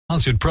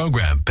Sponsored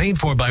program paid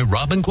for by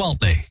Robin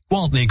Gwaltney,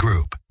 Gwaltney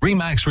Group,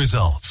 RE/MAX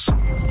Results.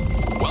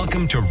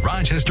 Welcome to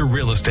Rochester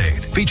Real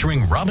Estate,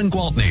 featuring Robin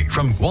Gwaltney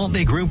from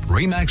Gwaltney Group,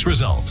 RE/MAX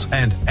Results,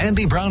 and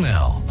Andy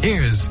Brownell.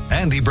 Here's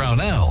Andy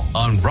Brownell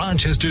on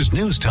Rochester's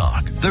News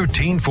Talk,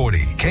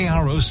 1340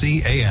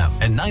 KROC AM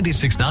and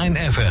 96.9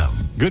 FM.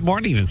 Good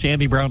morning, it's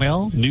Andy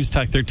Brownell, News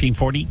Talk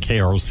 1340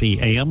 KROC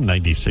AM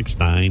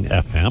 96.9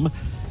 FM.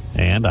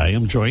 And I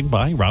am joined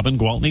by Robin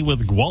Gwaltney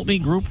with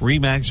Gwaltney Group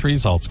RE/MAX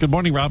Results. Good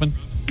morning, Robin.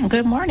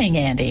 Good morning,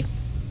 Andy.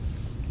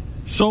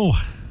 So,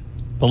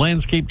 the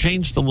landscape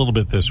changed a little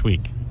bit this week.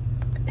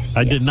 Yes.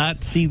 I did not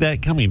see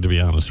that coming, to be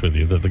honest with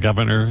you, that the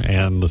governor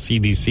and the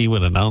CDC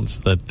would announce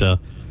that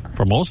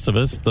for most of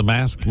us, the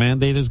mask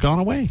mandate has gone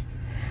away.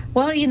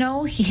 Well, you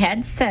know, he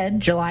had said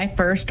July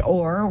 1st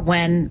or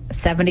when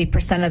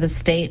 70% of the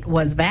state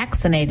was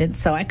vaccinated,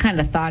 so I kind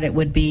of thought it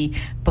would be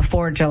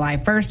before July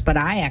 1st, but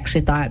I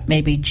actually thought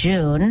maybe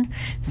June.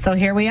 So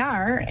here we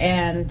are,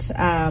 and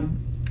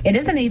it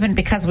isn't even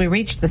because we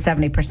reached the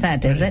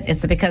 70%, is it?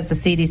 It's because the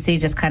CDC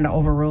just kind of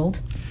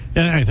overruled?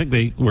 Yeah, I think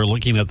they were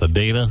looking at the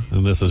data,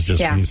 and this is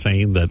just me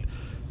saying that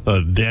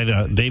the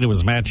data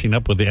was matching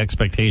up with the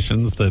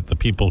expectations that the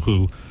people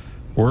who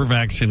were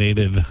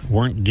vaccinated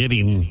weren't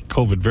getting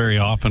COVID very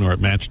often, or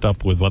it matched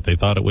up with what they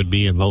thought it would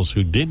be, and those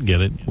who did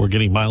get it were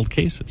getting mild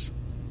cases.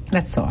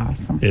 That's so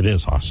awesome. It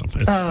is awesome.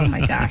 Oh,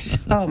 my gosh.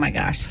 Oh, my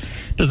gosh.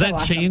 Does that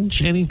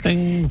change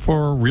anything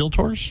for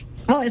realtors?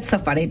 Well, it's so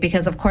funny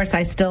because, of course,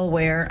 I still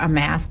wear a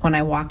mask when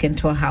I walk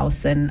into a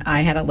house, and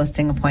I had a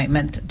listing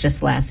appointment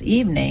just last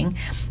evening,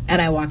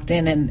 and I walked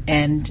in,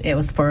 and it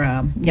was for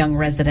a young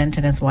resident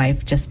and his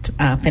wife just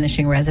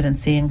finishing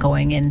residency and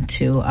going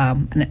into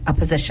a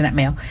position at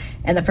Mayo.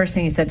 And the first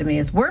thing he said to me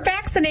is, "We're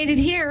vaccinated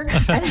here."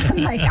 And I'm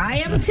like, "I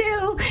am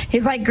too."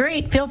 He's like,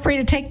 "Great, feel free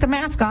to take the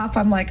mask off."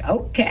 I'm like,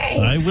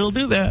 "Okay. I will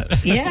do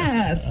that."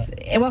 Yes.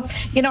 Well,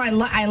 you know,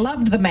 I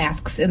loved the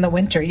masks in the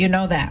winter. You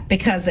know that,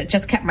 because it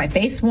just kept my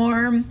face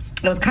warm.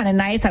 It was kind of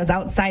nice. I was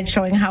outside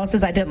showing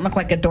houses. I didn't look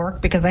like a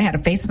dork because I had a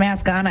face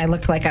mask on. I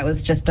looked like I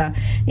was just,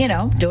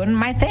 doing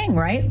my thing,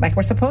 right? Like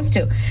we're supposed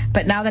to.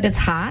 But now that it's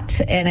hot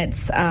and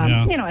it's,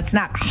 it's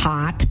not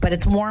hot, but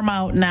it's warm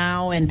out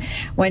now. And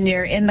when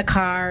you're in the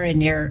car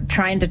and you're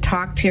trying to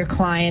talk to your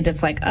client,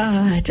 it's like,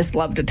 I just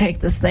love to take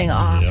this thing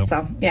off. Yep.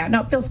 So,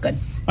 it feels good.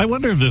 I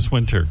wonder if this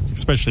winter,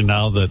 especially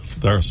now that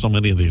there are so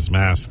many of these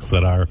masks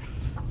that are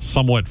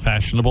somewhat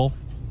fashionable,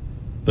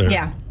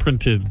 they're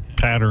printed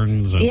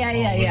patterns and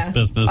all this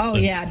business. Oh,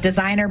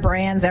 designer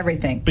brands,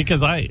 everything.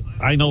 Because I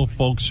know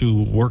folks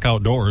who work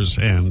outdoors,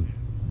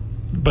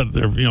 but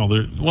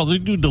they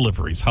do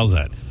deliveries. How's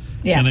that?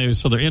 Yeah. And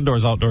so they're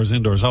indoors, outdoors,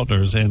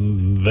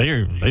 and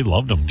they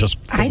loved them just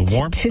for the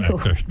warmth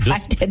factor. I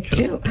did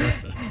too.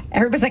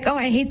 Everybody's like, "Oh,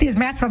 I hate these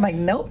masks." I'm like,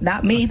 "Nope,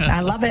 not me.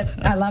 I love it.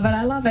 I love it.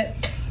 I love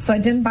it." So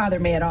it didn't bother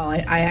me at all.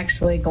 I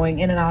actually, going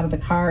in and out of the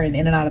car and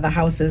in and out of the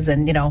houses,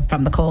 and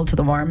from the cold to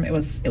the warm, it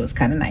was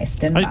kind of nice.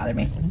 Didn't bother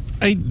me.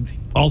 I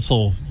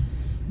also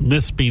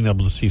miss being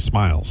able to see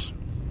smiles.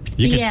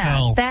 You can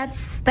tell.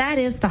 That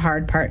is the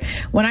hard part.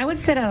 When I would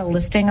sit at a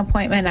listing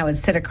appointment, I would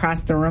sit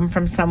across the room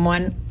from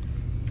someone.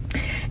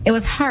 It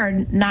was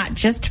hard, not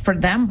just for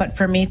them, but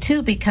for me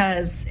too,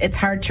 because it's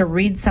hard to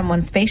read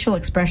someone's facial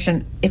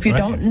expression if you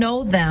don't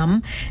know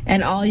them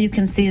and all you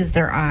can see is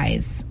their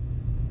eyes.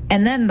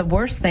 And then the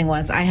worst thing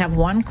was, I have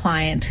one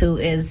client who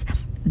is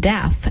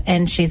deaf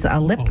and she's a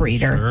lip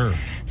reader. Sure.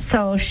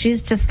 So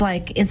she's just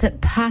like, "Is it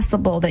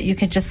possible that you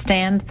could just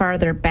stand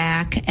farther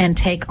back and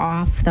take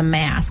off the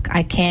mask?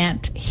 I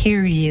can't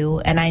hear you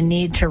and I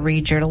need to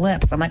read your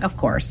lips." I'm like, Of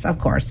course.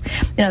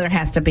 There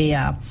has to be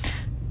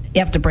you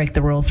have to break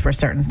the rules for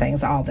certain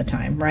things all the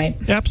time, right?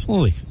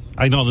 Absolutely.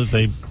 I know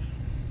that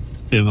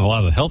in a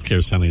lot of the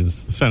healthcare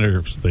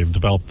centers, they've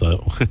developed the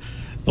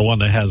one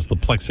that has the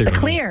plexiglass. The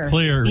clear.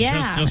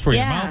 Just where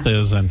your mouth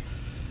is, and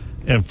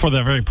for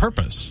that very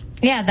purpose.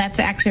 Yeah, that's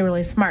actually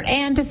really smart.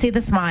 And to see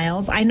the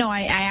smiles. I know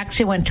I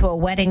actually went to a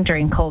wedding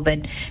during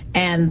COVID,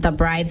 and the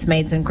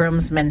bridesmaids and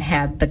groomsmen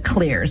had the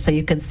clear, so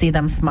you could see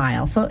them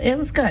smile. So it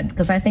was good,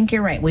 because I think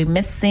you're right. We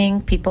miss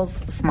seeing people's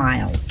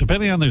smiles.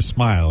 Depending on their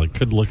smile, it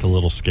could look a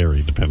little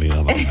scary, depending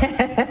on the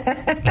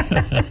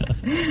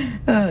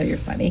Oh, you're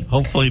funny.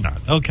 Hopefully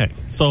not. Okay,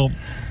 so...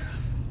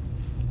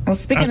 Well,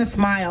 speaking of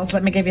smiles,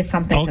 let me give you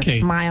something to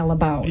smile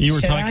about. You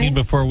were talking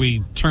before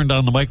we turned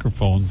on the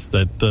microphones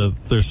that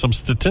there's some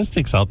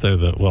statistics out there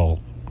that will,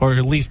 or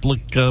at least look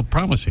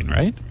promising,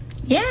 right?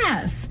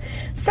 Yes.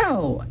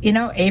 So,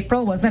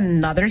 April was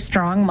another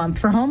strong month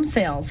for home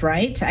sales,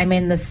 right? I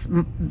mean, this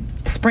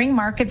spring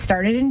market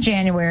started in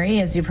January,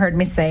 as you've heard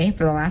me say,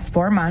 for the last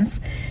 4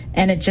 months,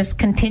 and it just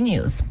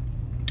continues.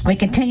 We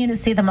continue to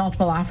see the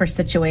multiple offer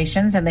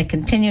situations, and they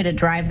continue to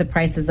drive the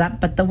prices up.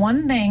 But the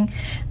one thing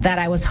that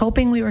I was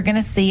hoping we were going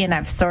to see, and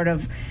I've sort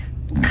of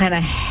kind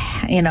of,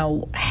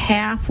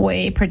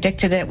 halfway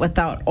predicted it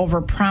without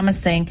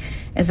over-promising,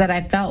 is that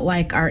I felt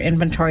like our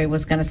inventory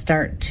was going to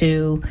start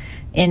to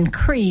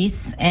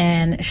increase.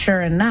 And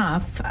sure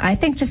enough, I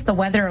think just the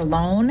weather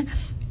alone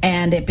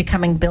and it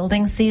becoming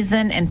building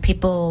season and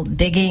people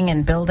digging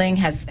and building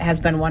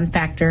has been one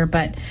factor.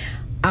 But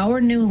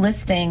our new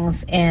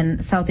listings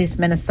in Southeast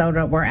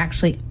Minnesota were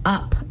actually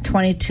up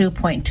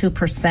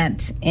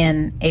 22.2%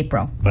 in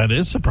April. That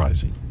is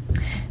surprising.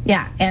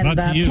 Yeah. And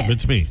not to you, but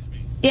to me.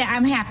 Yeah,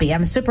 I'm happy.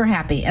 I'm super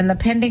happy. And the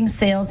pending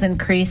sales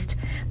increased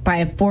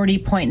by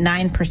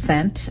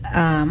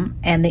 40.9%.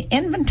 And the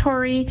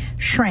inventory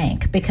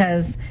shrank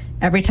because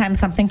every time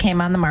something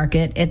came on the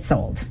market, it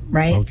sold,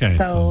 right? Okay.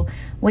 So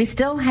we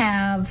still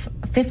have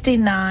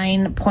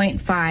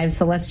 59.5.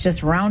 So let's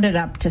just round it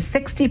up to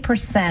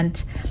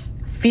 60%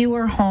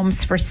 fewer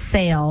homes for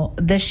sale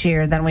this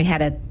year than we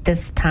had at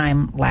this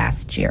time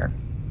last year.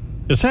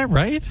 Is that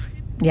right?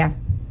 Yeah.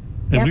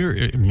 And we were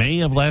in May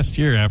of last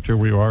year after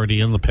we were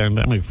already in the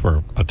pandemic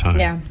for a time.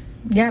 Yeah.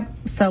 Yep.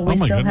 So we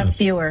still have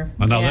fewer.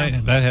 Well, now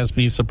that has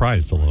me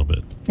surprised a little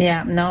bit.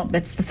 Yeah. No,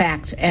 that's the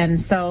fact. And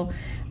so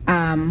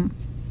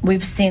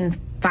we've seen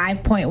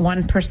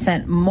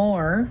 5.1%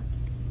 more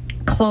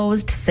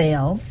closed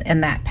sales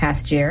in that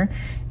past year.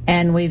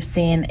 And we've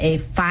seen a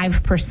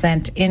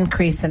 5%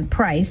 increase in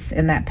price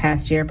in that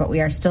past year, but we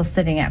are still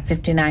sitting at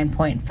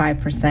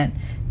 59.5%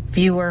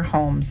 fewer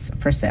homes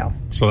for sale.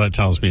 So that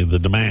tells me the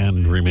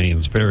demand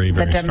remains very,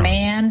 very strong. The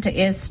demand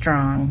is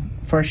strong,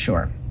 for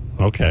sure.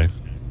 Okay.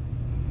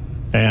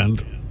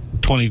 And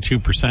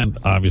 22%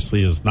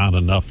 obviously is not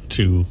enough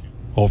to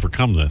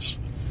overcome this.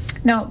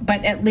 No,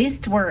 but at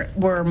least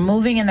we're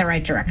moving in the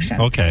right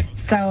direction. Okay.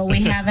 So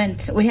we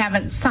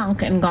haven't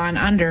sunk and gone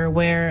under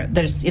where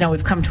there's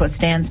we've come to a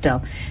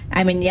standstill.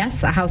 I mean,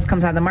 yes, a house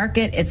comes on the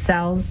market, it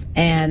sells,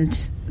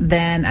 and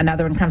then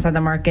another one comes on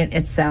the market,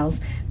 it sells.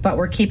 But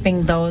we're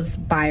keeping those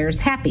buyers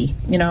happy.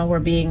 We're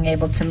being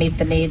able to meet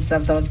the needs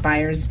of those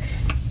buyers,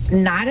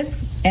 not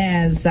as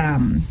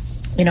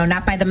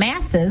not by the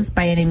masses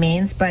by any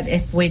means, but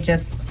if we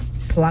just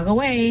plug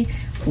away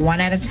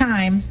one at a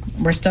time,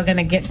 we're still going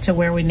to get to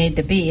where we need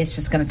to be. It's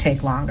just going to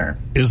take longer.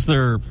 Is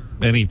there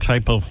any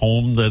type of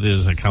home that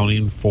is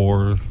accounting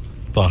for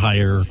the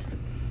higher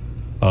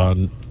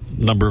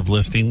number of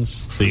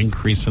listings, the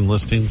increase in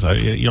listings?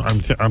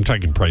 I'm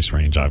talking price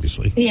range,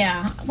 obviously.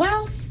 Yeah.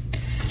 Well,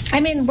 I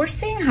mean, we're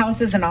seeing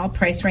houses in all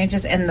price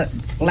ranges. And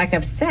like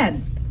I've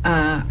said,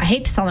 I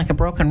hate to sound like a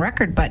broken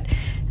record, but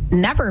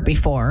never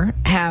before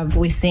have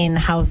we seen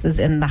houses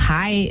in the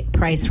high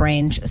price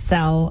range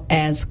sell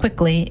as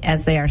quickly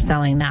as they are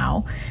selling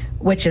now,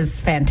 which is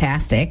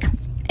fantastic.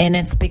 And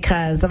it's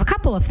because of a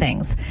couple of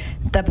things.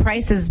 The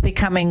price is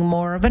becoming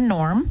more of a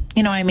norm.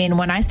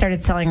 When I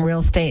started selling real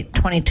estate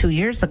 22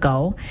 years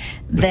ago,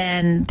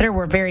 then there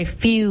were very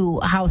few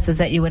houses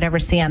that you would ever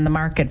see on the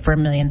market for $1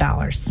 million.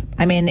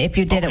 I mean, if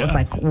you did, it was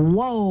like,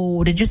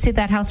 whoa, did you see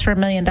that house for $1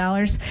 million?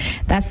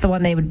 That's the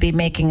one they would be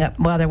making.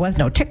 Well, there was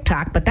no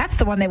TikTok, but that's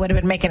the one they would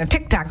have been making a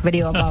TikTok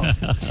video about.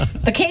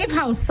 The Cave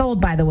House sold,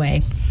 by the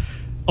way.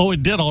 Oh,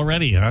 it did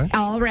already, huh?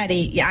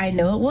 Already. Yeah, I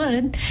knew it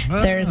would.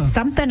 There's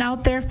something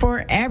out there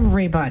for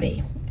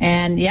everybody.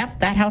 And, yep,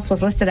 that house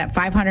was listed at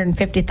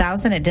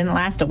 $550,000. It didn't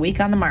last a week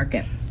on the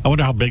market. I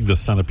wonder how big the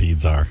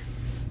centipedes are.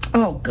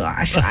 Oh,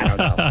 gosh, I don't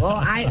know.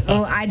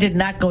 I did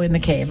not go in the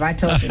cave. I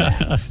told you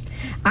that.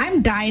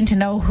 I'm dying to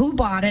know who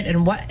bought it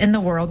and what in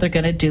the world they're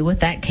going to do with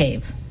that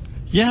cave.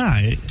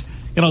 Yeah.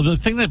 The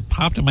thing that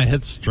popped in my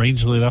head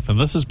strangely enough, and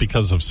this is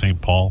because of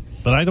St. Paul,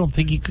 but I don't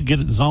think you could get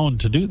it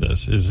zoned to do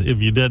this, is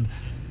if you did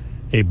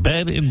a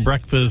bed and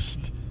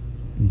breakfast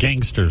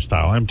gangster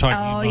style. I'm talking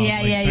about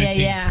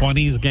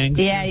 1920s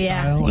gangster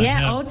style.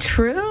 Yeah,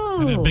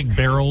 true. And big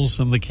barrels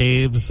in the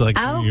caves.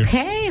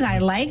 Okay, I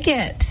like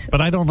it.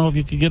 But I don't know if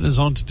you could get a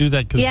zone to do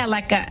that. Yeah,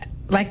 like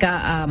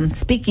a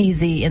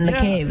speakeasy in the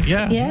caves.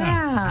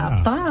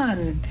 Yeah,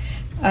 fun.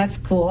 That's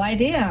a cool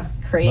idea.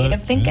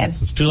 Creative thinking.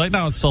 It's too late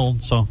now. It's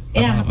sold. So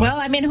well,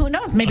 I mean, who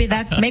knows? Maybe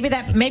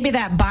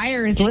that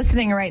buyer is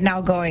listening right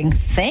now, going,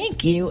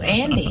 "Thank you,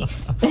 Andy."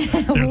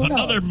 There's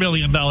another $1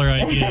 million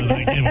idea that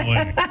I gave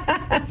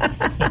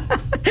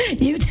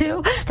away. You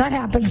too? That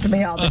happens to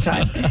me all the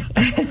time.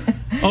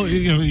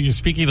 You're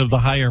speaking of the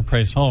higher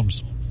priced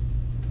homes.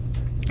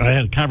 I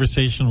had a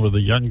conversation with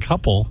a young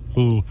couple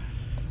who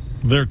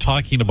they're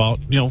talking about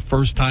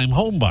first time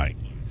home buying.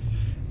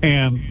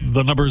 And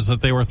the numbers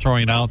that they were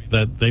throwing out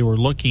that they were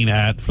looking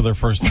at for their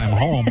first time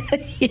home,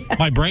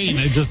 my brain,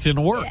 it just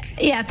didn't work.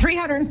 Yeah,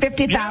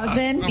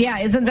 $350,000. Yeah,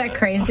 isn't that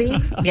crazy?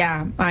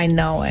 Yeah, I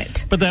know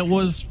it. But that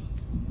was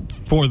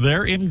for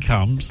their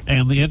incomes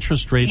and the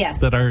interest rates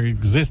that are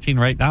existing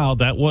right now.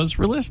 That was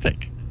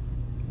realistic.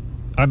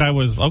 And I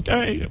was,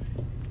 okay,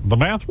 the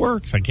math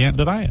works. I can't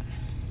deny it.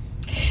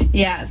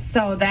 Yeah,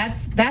 so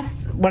that's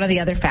one of the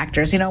other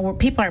factors. Where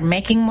people are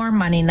making more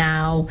money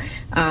now.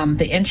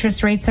 The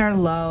interest rates are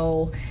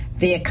low.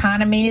 The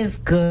economy is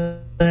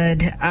good.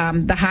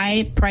 The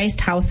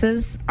high-priced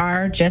houses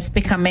are just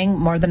becoming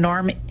more the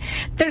norm.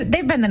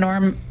 They've been the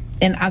norm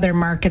in other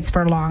markets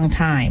for a long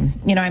time.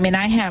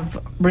 I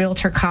have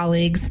realtor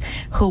colleagues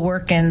who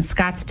work in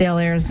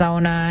Scottsdale,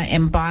 Arizona,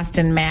 in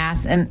Boston,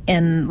 Mass, and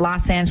in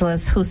Los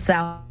Angeles who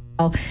sell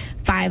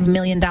 $5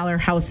 million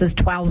houses,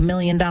 $12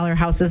 million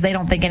houses. They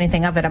don't think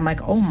anything of it. I'm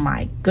like, oh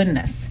my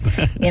goodness.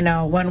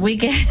 When we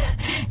get,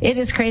 it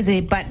is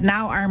crazy. But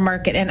now our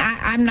market, and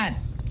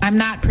I'm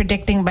not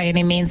predicting by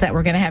any means that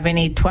we're going to have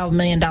any $12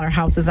 million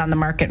houses on the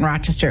market in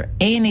Rochester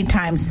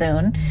anytime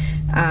soon.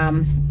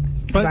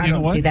 But I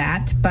don't see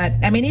that. But,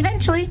 I mean,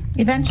 eventually.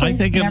 I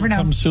think it will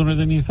come sooner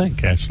than you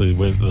think, actually,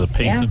 with the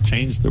pace of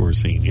change that we're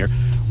seeing here.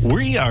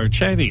 We are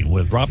chatting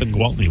with Robin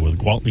Gwaltney with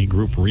Gwaltney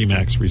Group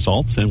RE/MAX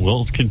Results, and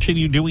we'll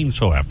continue doing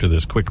so after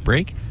this quick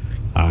break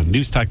on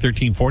News Talk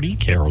 1340,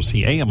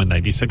 KROC AM and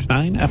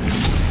 96.9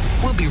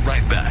 FM. We'll be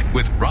right back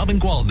with Robin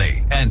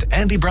Gwaltney and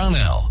Andy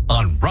Brownell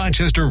on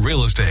Rochester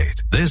Real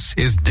Estate. This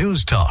is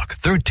News Talk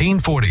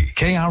 1340,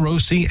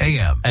 KROC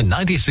AM and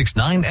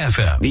 96.9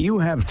 FM. Do you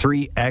have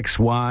 3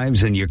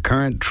 ex-wives and your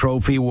current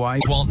trophy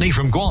wife? Gwaltney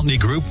from Gwaltney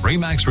Group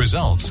RE/MAX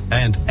Results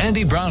and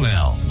Andy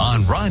Brownell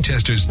on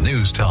Rochester's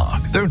News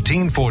Talk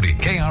 1340,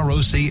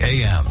 KROC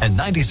AM and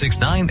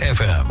 96.9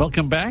 FM.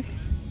 Welcome back.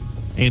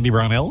 Andy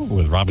Brownell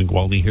with Robin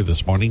Gwaltney here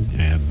this morning,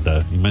 and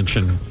you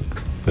mentioned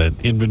that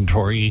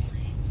inventory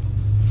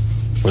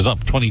was up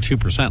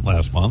 22%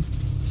 last month,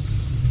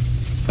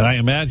 and I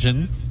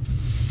imagine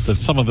that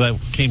some of that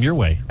came your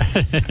way.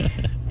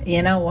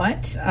 You know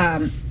what?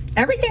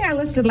 Everything I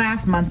listed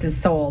last month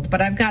is sold, but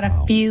I've got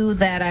a few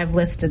that I've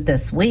listed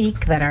this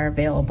week that are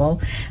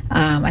available.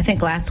 I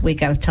think last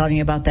week I was telling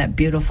you about that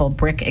beautiful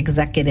brick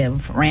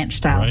executive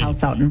ranch-style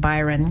house out in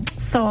Byron.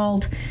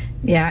 Sold.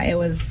 Yeah, it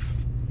was...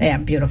 Yeah,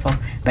 beautiful.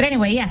 But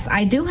anyway, yes,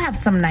 I do have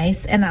some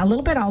nice and a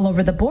little bit all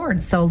over the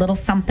board. So a little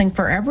something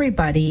for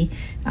everybody.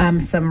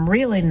 Some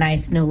really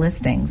nice new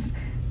listings.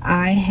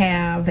 I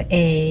have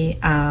a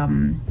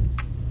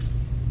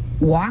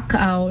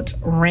walkout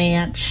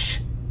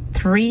ranch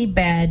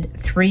 3-bed,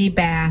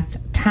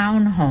 3-bath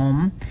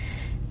townhome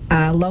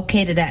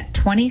located at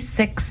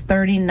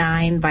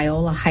 2639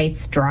 Viola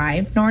Heights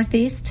Drive,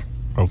 Northeast.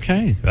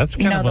 Okay, that's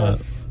kind of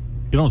those.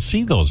 You don't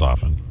see those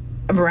often.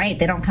 Right,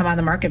 they don't come on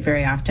the market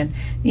very often.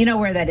 You know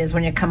where that is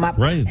when you come up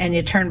and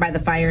you turn by the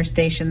fire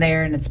station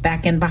there, and it's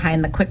back in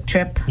behind the Quick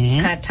Trip,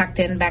 kind of tucked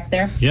in back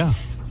there. Yeah.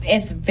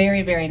 It's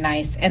very, very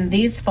nice. And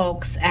these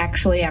folks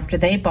actually, after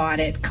they bought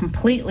it,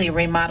 completely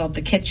remodeled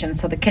the kitchen.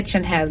 So the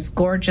kitchen has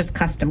gorgeous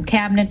custom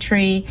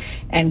cabinetry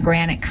and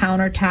granite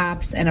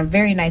countertops and a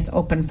very nice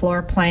open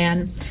floor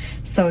plan.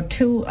 So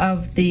 2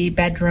 of the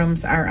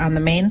bedrooms are on the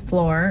main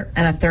floor,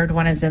 and a third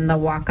one is in the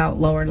walkout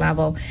lower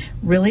level.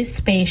 Really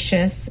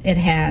spacious. It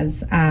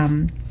has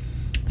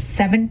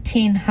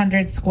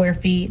 1,700 square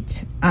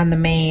feet on the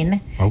main,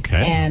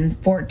 and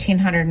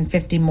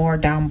 1,450 more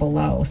down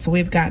below. So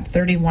we've got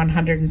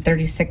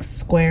 3,136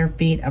 square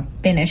feet of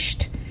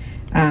finished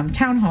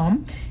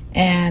townhome,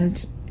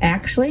 and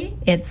actually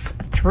it's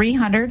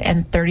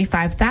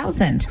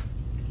 $335,000.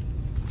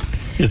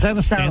 Is that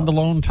a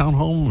standalone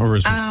townhome, or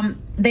is it?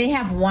 They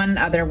have one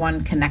other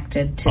one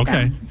connected to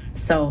them.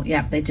 So,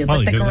 yeah, they do.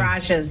 But the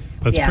garage is...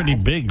 That's pretty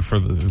big for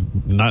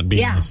not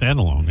being a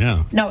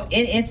standalone, No,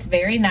 it's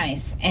very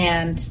nice.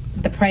 And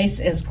the price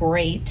is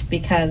great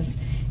because,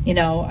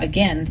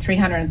 again,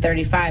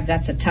 $335,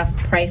 that's a tough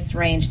price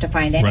range to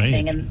find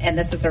anything. Right. And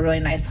this is a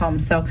really nice home.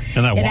 So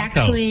and it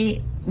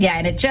actually... Yeah,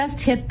 and it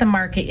just hit the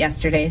market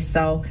yesterday,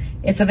 so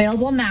it's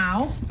available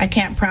now. I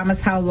can't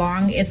promise how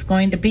long it's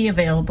going to be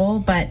available,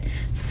 but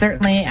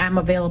certainly I'm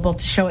available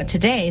to show it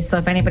today. So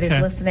if anybody's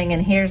listening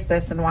and hears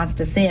this and wants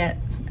to see it,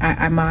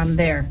 I'm on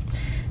there.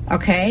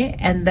 Okay,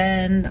 and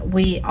then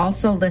we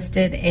also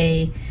listed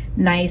a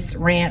nice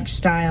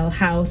ranch-style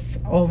house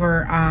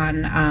over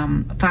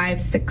on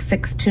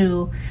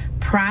 5662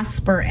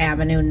 Prosper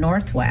Avenue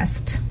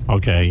Northwest.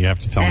 Okay, you have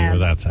to tell me where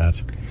that's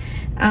at.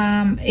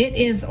 It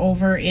is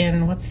over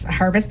in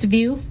Harvest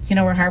View. You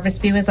know where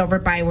Harvest View is? Over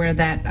by where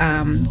that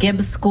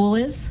Gibbs School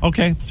is.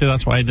 Okay, see,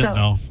 that's why I didn't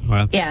know.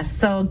 Yeah,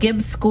 so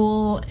Gibbs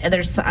School,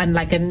 there's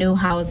like a new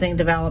housing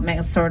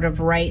development sort of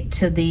right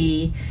to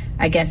the,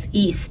 I guess,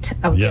 east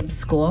of Gibbs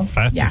School.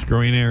 Fastest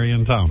growing area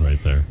in town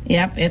right there.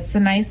 Yep, it's a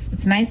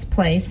nice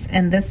place.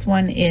 And this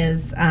one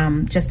is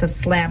just a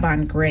slab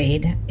on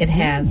grade. It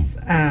has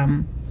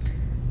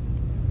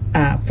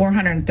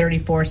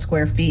 434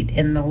 square feet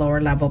in the lower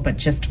level, but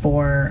just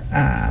for,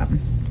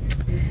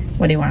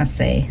 what do you want to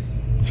say?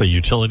 It's a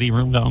utility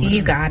room down there?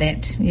 You got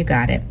it.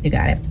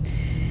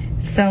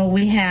 So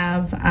we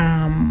have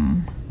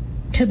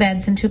 2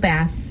 beds and 2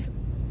 baths,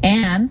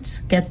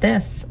 and get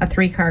this, a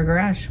 3-car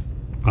garage.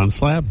 On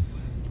slab?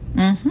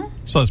 Mm-hmm.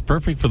 So it's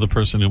perfect for the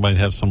person who might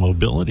have some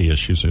mobility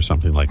issues or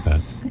something like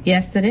that.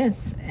 Yes, it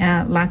is.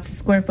 Lots of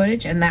square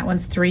footage, and that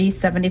one's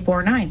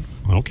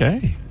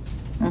 $374,900.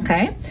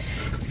 Okay.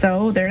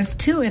 So there's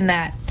 2 in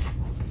that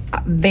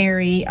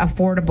very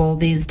affordable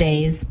these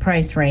days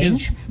price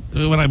range.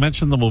 When I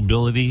mentioned the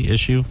mobility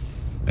issue,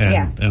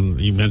 and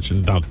you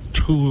mentioned now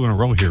 2 in a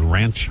row here,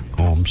 ranch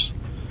homes.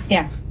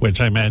 Yeah. Which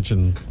I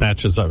imagine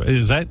matches up.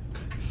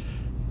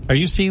 Are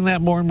you seeing that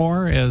more and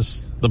more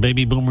as the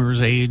baby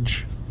boomers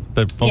age,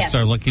 that folks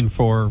are looking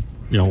for,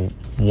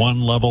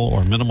 1 level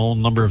or minimal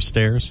number of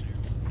stairs?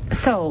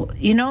 So,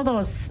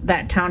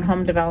 that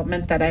townhome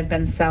development that I've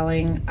been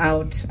selling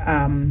out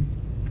in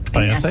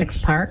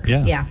Essex Park?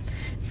 Yeah.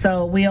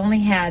 So we only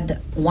had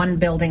one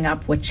building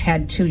up, which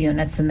had 2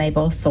 units, and they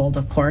both sold,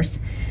 of course.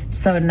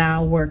 So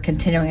now we're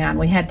continuing on.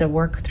 We had to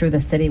work through the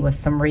city with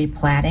some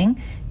replatting,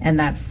 and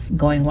that's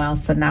going well.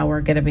 So now we're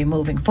going to be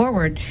moving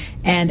forward.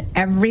 And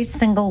every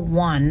single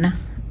one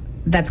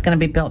that's going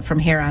to be built from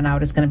here on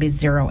out is going to be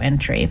 0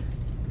 entry.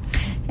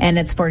 And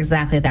it's for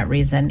exactly that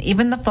reason.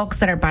 Even the folks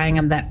that are buying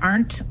them that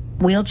aren't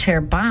wheelchair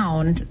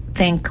bound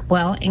think,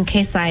 well, in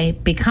case I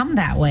become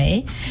that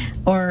way,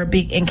 or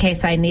in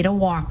case I need a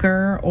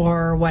walker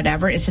or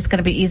whatever, it's just going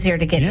to be easier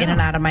to get in and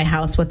out of my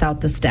house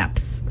without the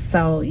steps.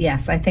 So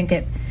yes, I think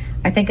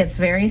it's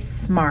very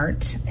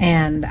smart.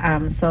 And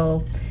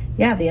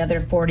the other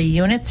 40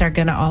 units are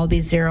going to all be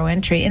 0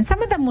 entry. And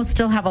some of them will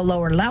still have a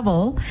lower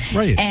level.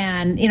 Right.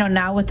 And,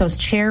 now with those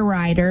chair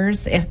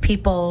riders, if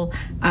people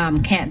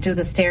can't do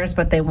the stairs,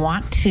 but they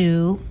want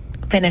to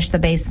finish the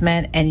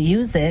basement and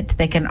use it,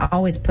 they can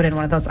always put in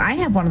one of those. I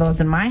have one of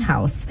those in my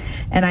house,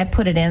 and I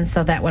put it in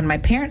so that when my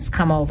parents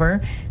come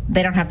over,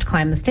 they don't have to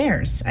climb the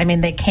stairs. I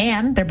mean, they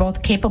can. They're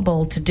both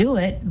capable to do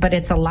it, but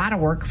it's a lot of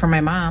work for my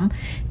mom,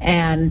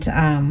 and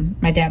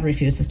my dad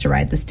refuses to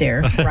ride the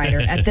stair rider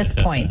at this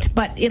point,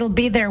 but it'll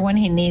be there when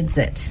he needs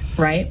it,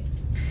 right?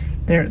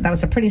 That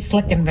was a pretty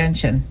slick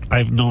invention.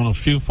 I've known a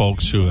few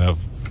folks who have,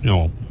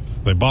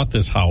 they bought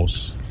this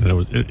house, and it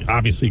was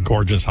obviously a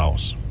gorgeous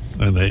house.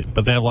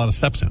 But they have a lot of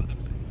steps in it.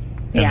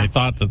 And they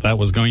thought that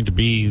was going to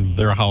be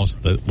their house,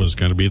 that was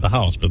going to be the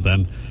house. But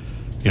then,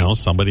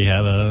 somebody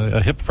had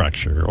a hip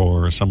fracture,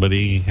 or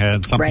somebody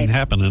had something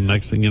happen. And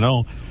next thing you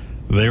know,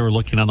 they were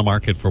looking on the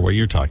market for what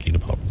you're talking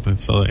about. And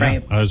so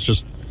I was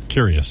just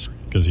curious,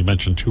 because you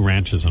mentioned 2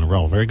 ranches in a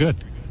row. Very good.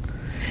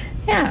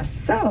 Yeah,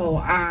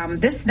 so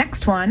this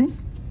next one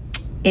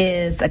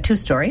is a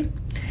 2-story.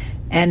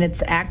 And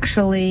it's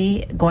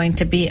actually going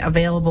to be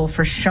available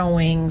for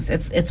showings.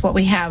 It's what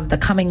we have, the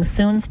coming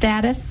soon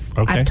status.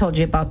 Okay. I've told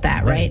you about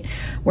that, right?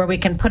 Where we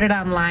can put it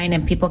online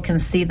and people can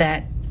see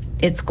that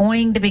it's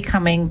going to be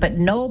coming, but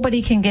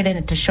nobody can get in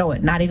it to show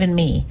it, not even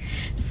me.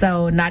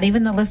 So not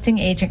even the listing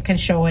agent can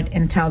show it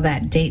until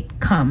that date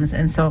comes.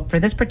 And so for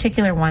this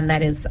particular one,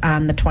 that is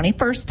on the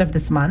 21st of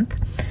this month,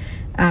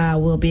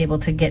 we'll be able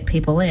to get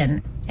people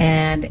in.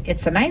 And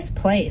it's a nice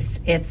place.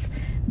 It's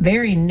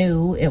very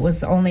new. It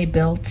was only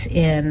built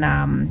in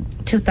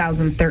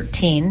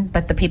 2013,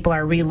 but the people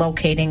are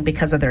relocating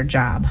because of their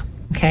job.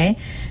 Okay,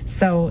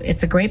 so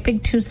it's a great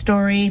big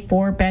 2-story,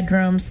 4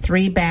 bedrooms,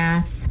 3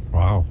 baths.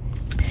 Wow.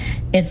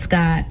 It's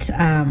got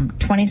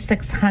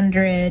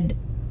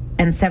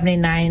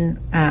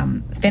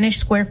 2,679 finished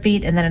square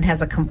feet, and then it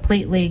has a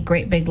completely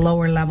great big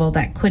lower level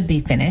that could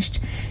be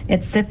finished.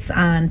 It sits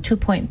on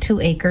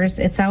 2.2 acres.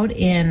 It's out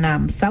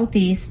in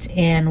Southeast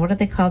in, what do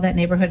they call that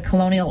neighborhood?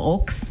 Colonial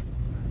Oaks.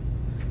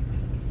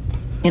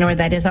 You know where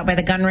that is, out by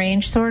the gun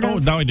range, sort of? Oh,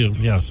 now I do.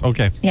 Yes.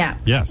 Okay. Yeah.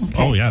 Yes.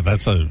 Okay. Oh, yeah.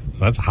 That's a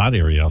hot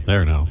area out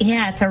there now.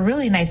 Yeah, it's a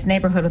really nice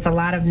neighborhood with a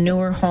lot of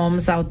newer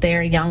homes out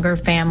there, younger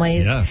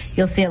families. Yes.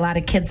 You'll see a lot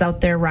of kids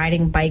out there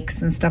riding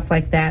bikes and stuff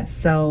like that.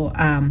 So,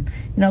 a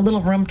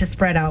little room to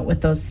spread out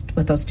with those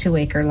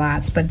 2-acre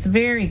lots. But it's a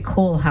very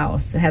cool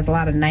house. It has a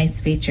lot of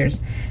nice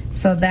features.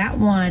 So that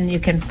one,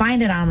 you can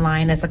find it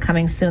online as a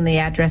coming soon. The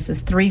address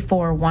is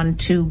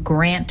 3412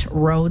 Grant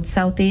Road,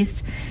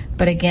 Southeast.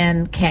 But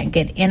again, can't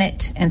get in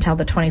it until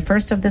the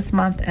 21st of this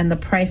month, and the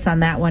price on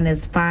that one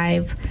is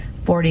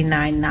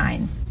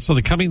 $549,900. So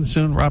the coming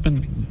soon,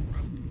 Robin,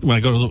 when I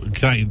go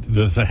to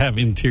does it have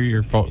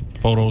interior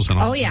photos and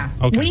all? Oh, yeah.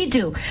 Okay. We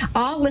do.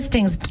 All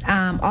listings,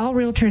 all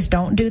realtors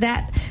don't do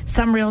that.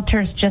 Some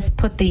realtors just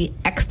put the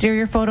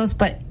exterior photos,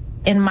 but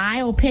in my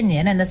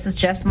opinion, and this is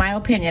just my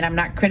opinion, I'm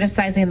not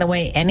criticizing the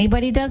way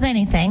anybody does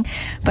anything,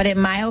 but in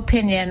my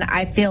opinion,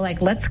 I feel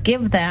like let's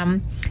give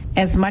them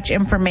as much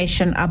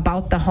information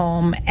about the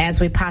home as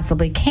we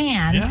possibly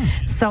can. Yeah.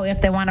 So if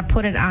they want to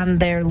put it on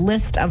their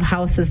list of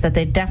houses that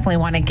they definitely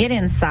want to get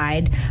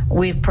inside,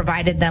 we've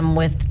provided them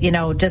with,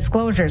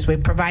 disclosures.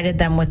 We've provided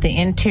them with the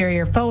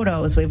interior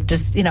photos. We've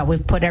just,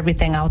 we've put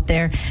everything out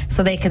there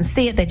so they can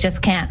see it. They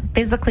just can't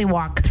physically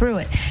walk through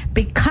it.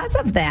 Because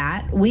of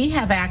that, we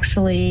have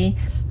actually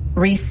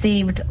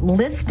received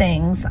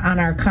listings on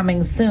our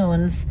coming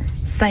soons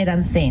sight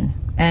unseen.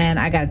 And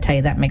I got to tell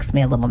you, that makes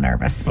me a little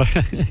nervous.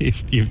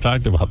 You've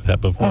talked about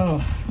that before.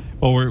 Oh.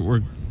 Well,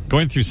 we're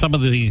going through some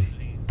of the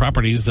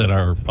properties that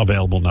are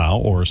available now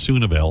or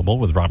soon available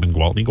with Robin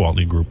Gwaltney,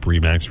 Gwaltney Group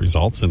RE/MAX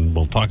Results. And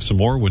we'll talk some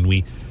more when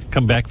we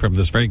come back from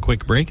this very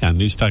quick break on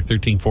News Talk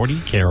 1340,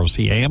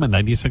 KROC AM and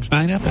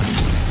 96.9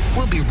 FM.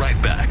 We'll be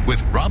right back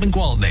with Robin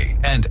Gwaltney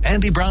and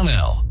Andy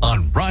Brownell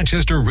on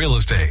Rochester Real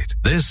Estate.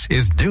 This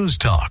is News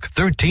Talk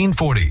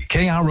 1340,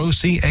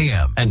 KROC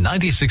AM and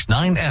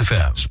 96.9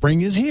 FM.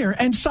 Spring is here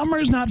and summer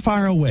is not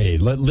far away.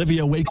 Let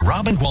Livia wake.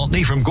 Robin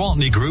Gwaltney from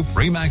Gwaltney Group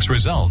RE/MAX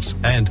Results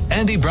and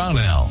Andy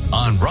Brownell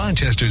on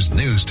Rochester's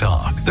News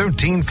Talk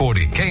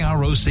 1340,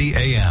 KROC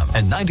AM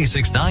and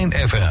 96.9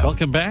 FM.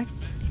 Welcome back.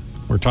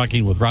 We're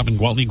talking with Robin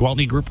Gwaltney,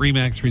 Gwaltney Group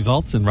RE/MAX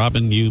Results. And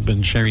Robin, you've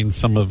been sharing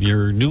some of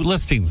your new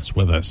listings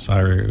with us.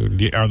 Are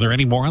there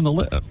any more on the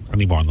list?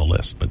 Any more on the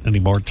list, but any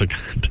more to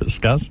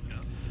discuss?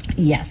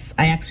 Yes,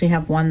 I actually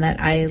have one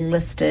that I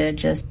listed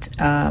just,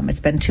 it's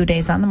been 2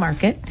 days on the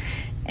market.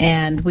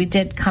 And we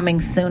did coming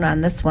soon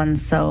on this one,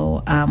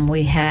 so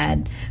we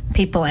had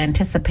people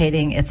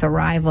anticipating its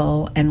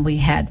arrival, and we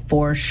had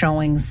 4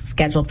 showings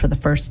scheduled for the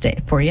first day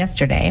for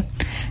yesterday.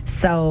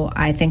 So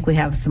I think we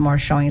have some more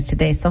showings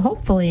today. So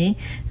hopefully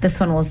this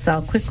one will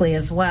sell quickly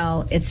as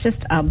well. It's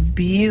just a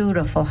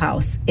beautiful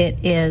house.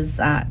 It is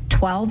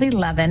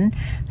 1211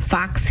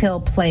 Fox Hill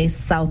Place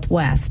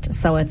Southwest.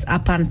 So it's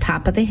up on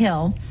top of the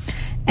hill.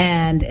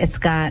 And it's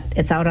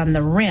out on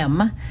the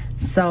rim,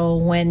 so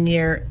when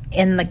you're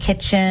in the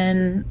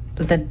kitchen,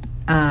 the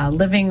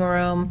living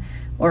room,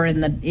 or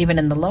even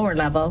in the lower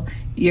level,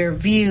 your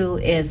view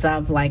is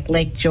of like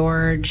Lake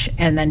George,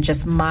 and then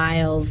just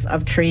miles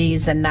of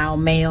trees, and now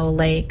Mayo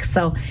Lake.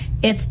 So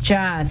it's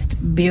just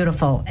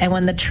beautiful. And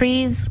when the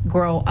trees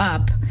grow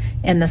up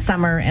in the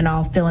summer and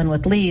all fill in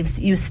with leaves,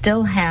 you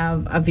still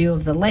have a view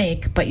of the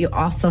lake, but you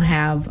also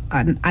have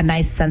a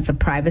nice sense of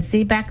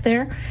privacy back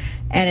there.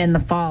 And in the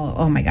fall,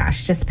 oh my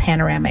gosh, just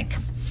panoramic.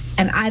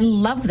 And I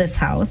love this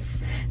house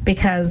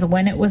because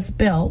when it was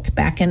built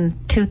back in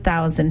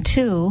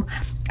 2002,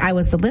 I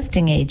was the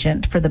listing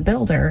agent for the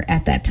builder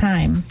at that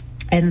time.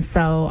 And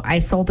so I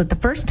sold it the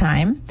first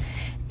time,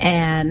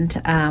 and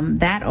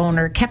that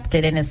owner kept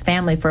it in his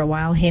family for a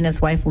while. He and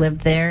his wife lived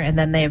there, and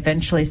then they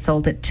eventually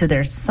sold it to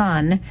their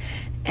son.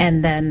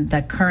 And then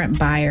the current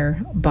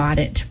buyer bought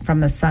it from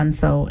the son.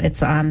 So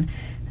it's on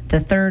the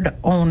third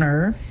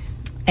owner,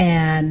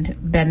 and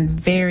been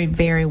very,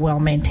 very well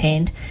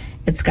maintained.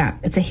 It's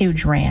a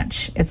huge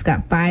ranch. It's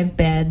got 5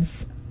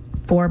 beds,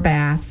 4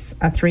 baths,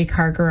 a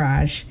 3-car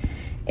garage.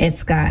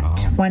 It's got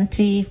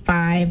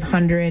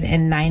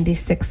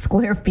 2,596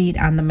 square feet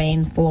on the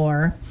main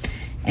floor,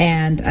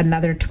 and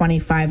another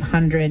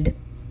 2,500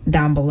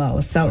 down below.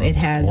 So it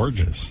has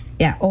gorgeous.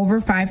 Yeah,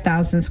 over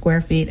 5,000 square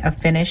feet of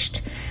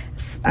finished.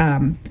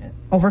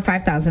 Over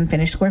 5,000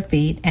 finished square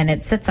feet, and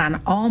it sits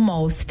on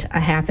almost a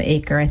half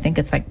acre. I think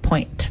it's like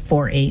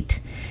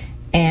 0.48.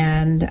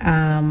 And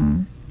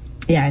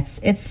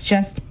it's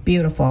just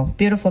beautiful,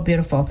 beautiful,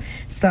 beautiful.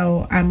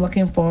 So I'm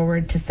looking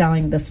forward to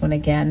selling this one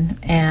again.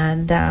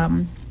 And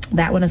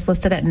that one is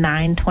listed at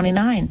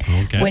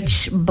 $929,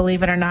 which,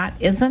 believe it or not,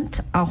 isn't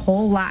a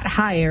whole lot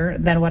higher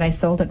than what I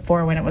sold it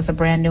for when it was a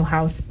brand new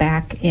house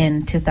back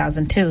in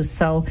 2002.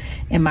 So,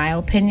 in my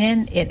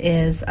opinion, it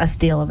is a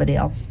steal of a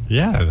deal.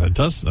 Yeah, it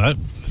does. That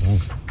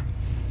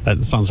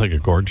sounds like a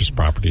gorgeous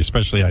property,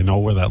 especially I know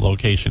where that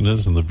location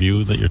is and the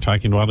view that you're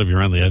talking about if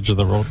you're on the edge of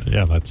the road.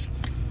 Yeah, that's...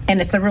 And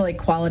it's a really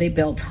quality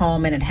built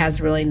home, and it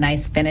has really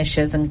nice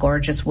finishes and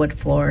gorgeous wood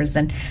floors,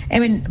 and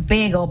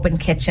big open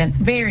kitchen.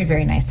 Very,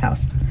 very nice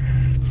house.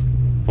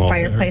 Well,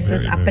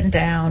 fireplaces up and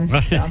down.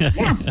 So,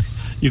 yeah.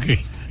 You could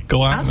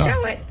go out. I'll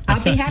show it.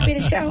 I'll be happy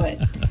to show it.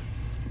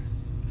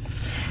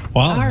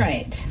 Well, all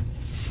right.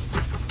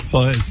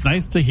 So it's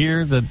nice to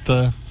hear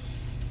that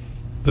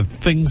the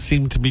things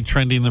seem to be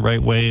trending the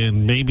right way,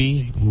 and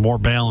maybe more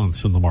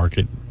balance in the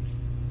market.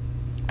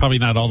 Probably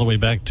not all the way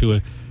back to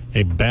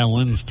a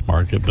balanced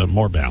market, but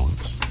more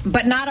balance.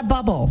 But not a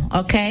bubble,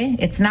 okay?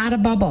 It's not a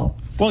bubble.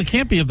 Well, it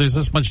can't be if there's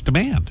this much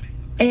demand.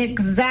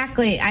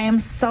 Exactly. I am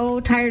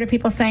so tired of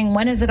people saying,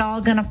 when is it all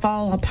going to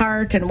fall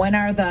apart, and when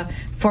are the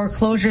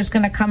foreclosures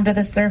going to come to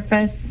the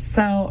surface?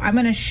 So I'm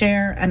going to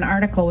share an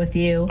article with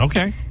you.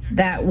 Okay.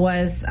 That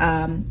was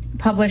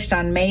published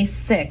on May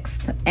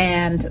 6th,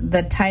 and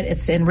the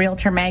it's in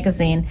Realtor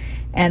Magazine,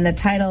 and the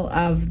title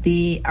of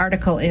the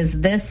article is,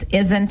 "This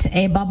Isn't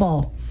a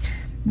Bubble."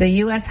 The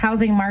U.S.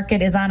 housing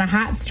market is on a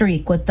hot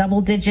streak with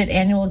double-digit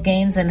annual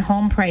gains in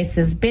home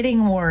prices,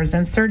 bidding wars,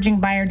 and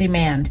surging buyer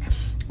demand.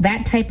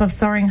 That type of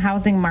soaring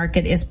housing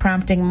market is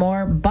prompting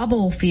more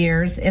bubble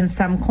fears in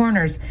some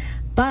corners.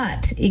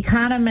 But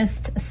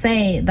economists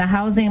say the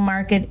housing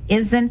market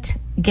isn't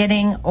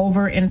getting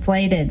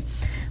overinflated.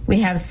 We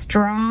have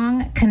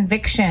strong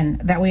conviction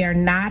that we are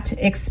not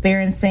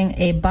experiencing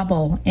a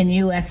bubble in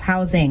U.S.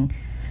 housing,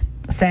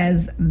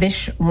 says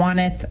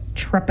Vishwanath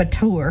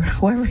Tripatur,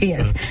 whoever he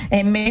is,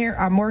 a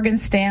Morgan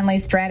Stanley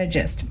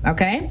strategist.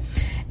 Okay?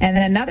 And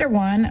then another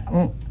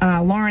one,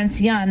 Lawrence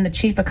Yun, the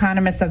chief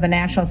economist of the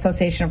National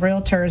Association of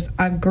Realtors,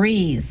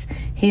 agrees.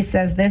 He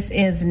says this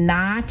is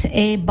not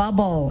a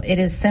bubble. It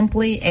is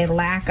simply a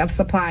lack of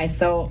supply.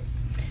 So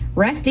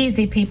rest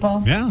easy,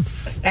 people. Yeah.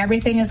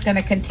 Everything is going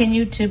to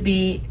continue to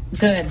be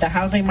good. The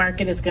housing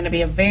market is going to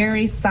be a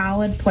very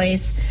solid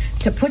place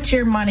to put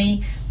your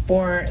money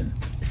for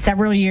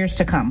several years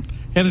to come.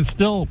 And it's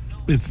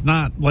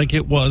not like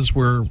it was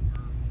where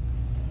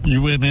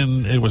you went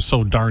in, it was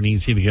so darn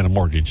easy to get a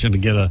mortgage and to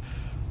get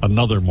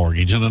another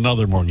mortgage and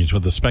another mortgage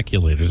with the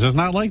speculators. It's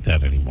not like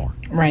that anymore.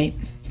 Right.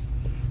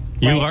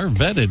 You are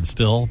vetted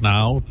still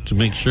now to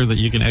make sure that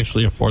you can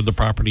actually afford the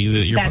property that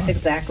you're buying. That's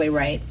exactly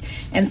right.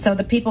 And so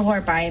the people who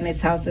are buying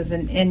these houses,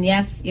 and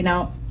yes,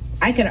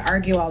 I could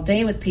argue all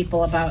day with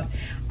people about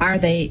are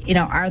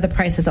the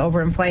prices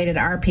overinflated?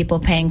 Are people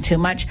paying too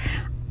much?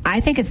 I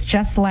think it's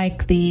just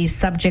like the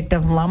subject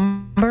of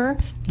lumber.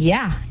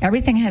 Yeah,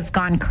 everything has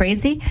gone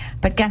crazy.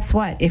 But guess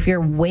what? If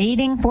you're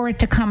waiting for it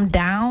to come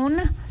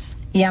down,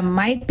 you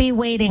might be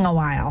waiting a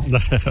while.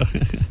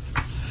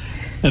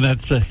 And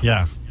that's,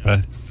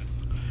 and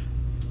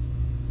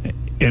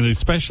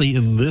especially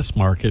in this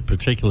market,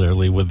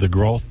 particularly with the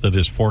growth that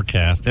is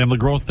forecast and the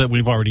growth that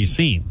we've already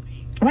seen.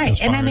 Right.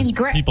 And I mean,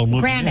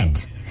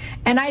 granted.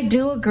 And I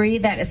do agree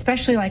that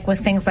especially like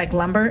with things like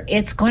lumber,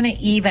 it's going to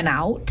even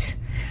out.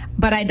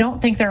 But I don't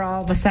think they're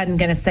all of a sudden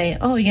going to say,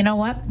 oh, you know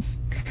what?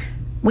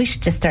 We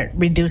should just start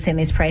reducing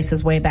these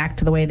prices way back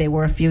to the way they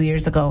were a few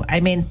years ago. I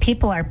mean,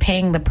 people are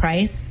paying the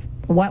price.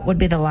 What would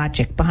be the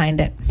logic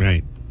behind it?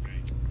 Right.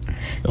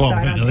 Well, so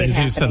as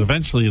you said,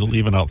 eventually it'll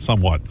even out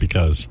somewhat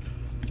because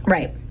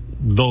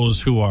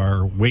those who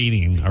are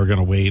waiting are going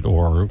to wait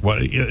or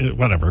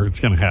whatever.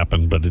 It's going to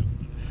happen, but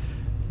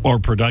or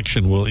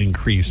production will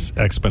increase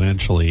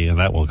exponentially, and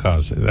that will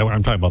cause.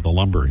 I'm talking about the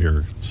lumber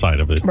here side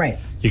of it. Right.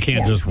 You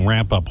can't just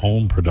ramp up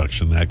home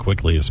production that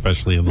quickly,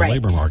 especially in the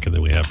labor market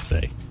that we have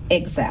today.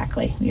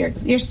 Exactly.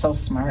 You're so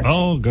smart.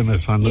 Oh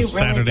goodness! On this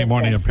Saturday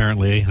morning,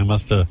 apparently, I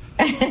must have.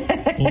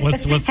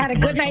 What's had a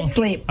good night's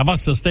sleep. I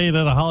must have stayed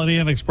at a Holiday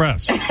Inn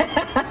Express.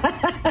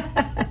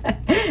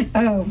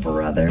 Oh,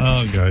 brother.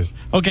 Oh, guys.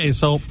 Okay,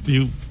 so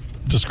you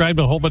described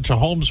a whole bunch of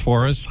homes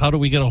for us. How do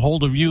we get a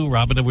hold of you,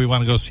 Robin, if we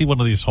want to go see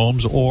one of these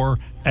homes or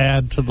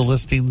add to the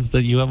listings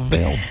that you have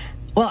available?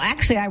 Well,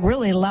 actually, I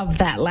really love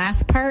that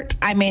last part.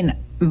 I mean,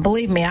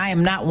 believe me, I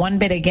am not one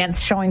bit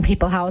against showing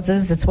people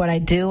houses. It's what I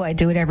do. I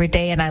do it every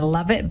day, and I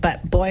love it.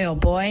 But boy, oh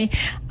boy,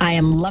 I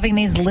am loving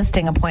these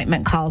listing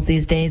appointment calls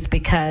these days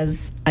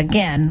because,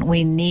 again,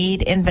 we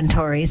need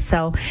inventory.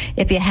 So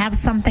if you have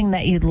something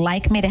that you'd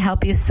like me to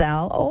help you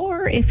sell,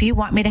 or if you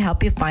want me to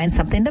help you find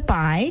something to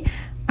buy,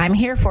 I'm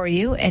here for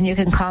you, and you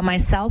can call my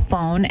cell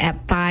phone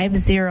at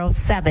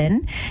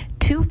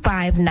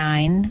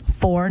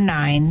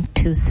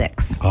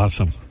 507-259-4926.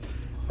 Awesome.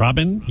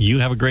 Robin, you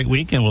have a great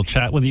week, and we'll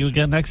chat with you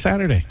again next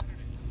Saturday.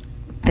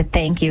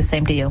 Thank you.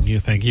 Same to you.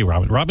 Thank you,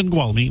 Robin. Robin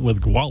Gwaltney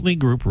with Gwaltney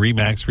Group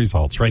RE/MAX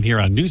Results right here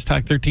on News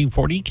Talk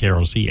 1340,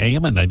 KROC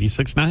AM and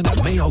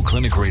 96.9. Mayo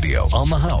Clinic Radio on the House.